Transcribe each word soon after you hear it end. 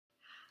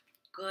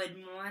Good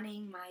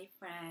morning, my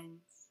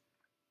friends.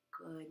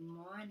 Good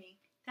morning.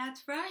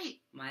 That's right,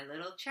 my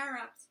little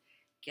cherubs.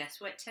 Guess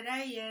what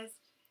today is?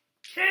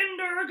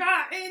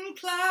 Kindergarten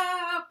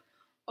Club.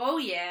 Oh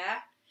yeah,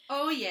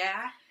 oh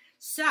yeah.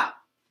 So,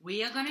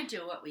 we are going to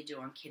do what we do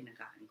on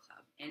Kindergarten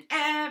Club. And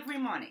every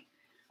morning,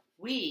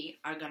 we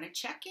are going to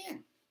check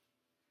in.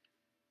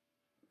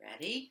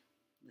 Ready?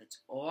 Let's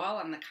all,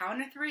 on the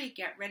count of 3,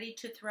 get ready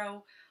to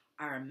throw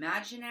our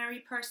imaginary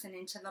person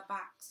into the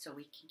box so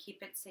we can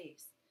keep it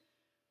safe.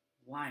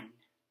 1,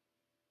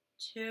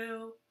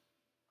 2,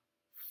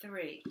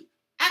 3.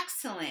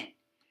 Excellent.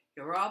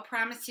 You're all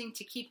promising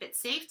to keep it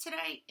safe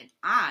today, and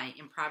I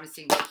am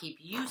promising to keep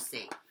you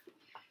safe.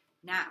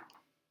 Now,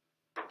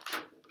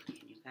 can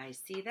you guys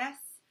see this?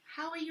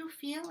 How are you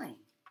feeling?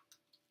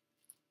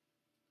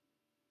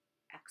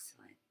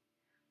 Excellent.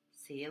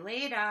 See you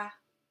later.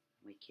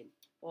 We can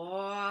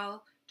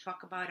all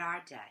talk about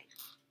our day.